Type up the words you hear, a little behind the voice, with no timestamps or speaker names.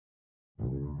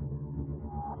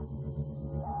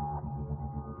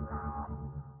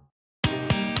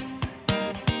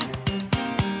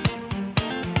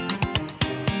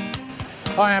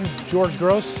Hi, I'm George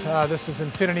Gross. This is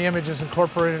Infinity Images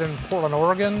Incorporated in Portland,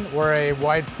 Oregon. We're a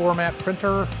wide format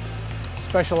printer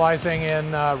specializing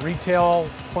in retail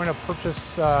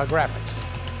point-of-purchase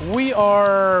graphics. We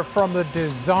are from the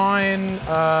design,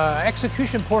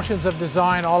 execution portions of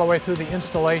design all the way through the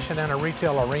installation and a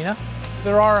retail arena.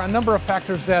 There are a number of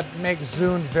factors that make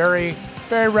Zund very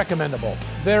recommendable.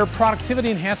 Their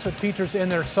productivity enhancement features in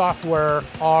their software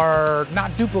are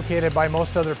not duplicated by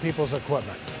most other people's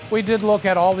equipment. We did look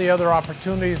at all the other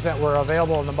opportunities that were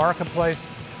available in the marketplace.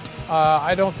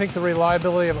 I don't think the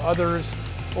reliability of others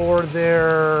or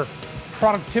their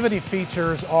productivity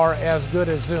features are as good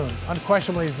as Zund.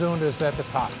 Unquestionably, Zund is at the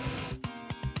top.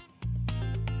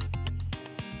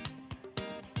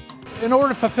 In order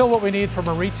to fulfill what we need from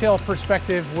a retail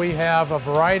perspective, we have a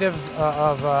variety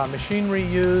of machinery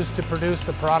used to produce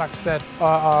the products that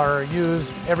are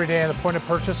used every day in the point of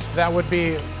purchase. That would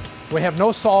be, we have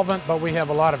no solvent, but we have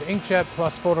a lot of inkjet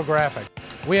plus photographic.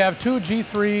 We have two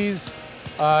G3s,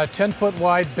 10-foot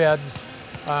wide beds.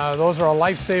 Those are a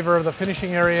lifesaver. The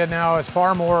finishing area now is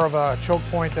far more of a choke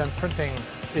point than printing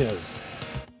is.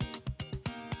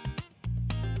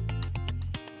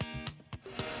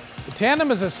 The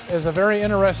tandem is a very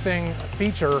interesting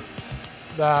feature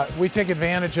that we take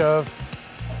advantage of.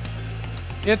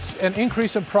 It's an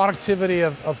increase in productivity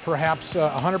of perhaps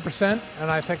 100%,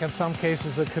 and I think in some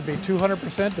cases it could be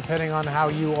 200%, depending on how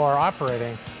you are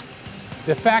operating.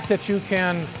 The fact that you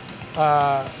can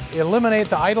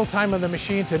eliminate the idle time of the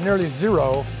machine to nearly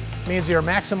zero means you're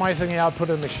maximizing the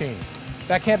output of the machine.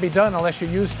 That can't be done unless you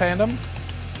use tandem.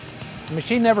 The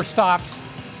machine never stops.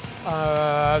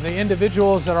 The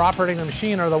individuals that are operating the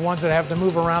machine are the ones that have to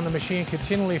move around the machine,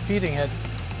 continually feeding it,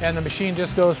 and the machine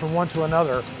just goes from one to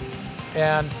another.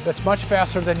 And it's much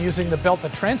faster than using the belt to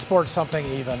transport something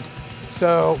even.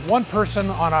 So one person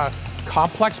on a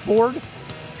complex board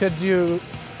could do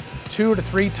 2 to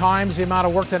 3 times the amount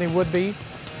of work that he would be.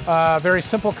 Very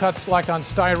simple cuts like on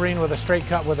styrene with a straight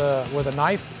cut with a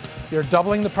knife. You're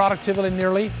doubling the productivity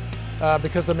nearly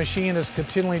because the machine is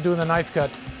continually doing the knife cut.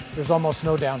 There's almost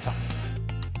no downtime.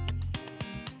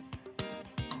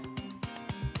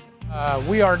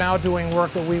 We are now doing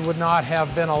work that we would not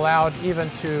have been allowed even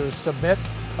to submit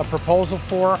a proposal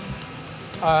for.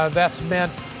 That's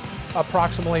meant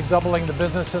approximately doubling the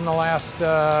business in the last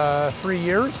 3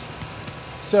 years.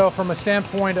 So from a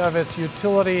standpoint of its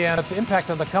utility and its impact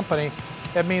on the company,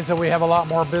 it means that we have a lot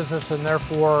more business, and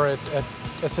therefore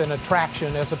it's an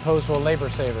attraction as opposed to a labor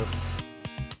saver.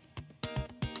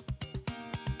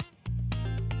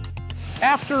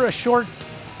 After a short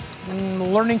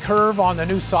learning curve on the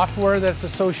new software that's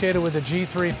associated with the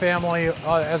G3 family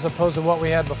as opposed to what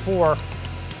we had before,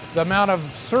 the amount of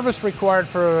service required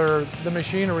for the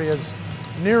machinery is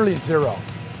nearly zero.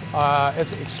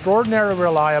 It's extraordinarily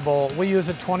reliable. We use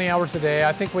it 20 hours a day.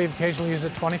 I think we occasionally use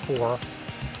it 24.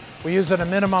 We use it a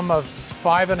minimum of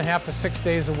 5.5 to 6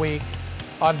 days a week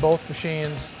on both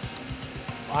machines.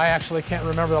 I actually can't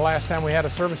remember the last time we had a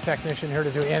service technician here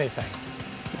to do anything.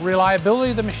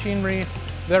 Reliability of the machinery,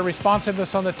 their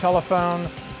responsiveness on the telephone,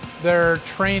 their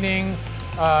training,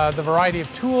 the variety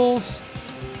of tools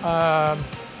are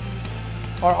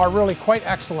really quite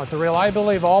excellent. The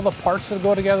reliability of all the parts that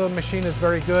go together with the machine is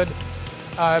very good.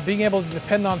 Being able to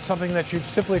depend on something that you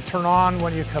simply turn on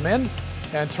when you come in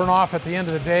and turn off at the end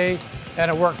of the day,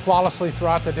 and it worked flawlessly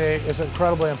throughout the day, is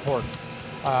incredibly important.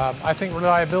 I think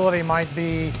reliability might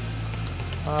be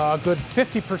a good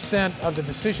 50% of the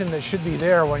decision that should be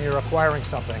there when you're acquiring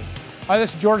something. Hi,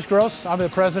 this is George Gross. I'm the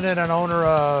president and owner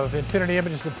of Infinity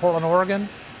Images in Portland, Oregon.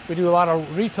 We do a lot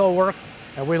of retail work,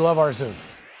 and we love our Zund.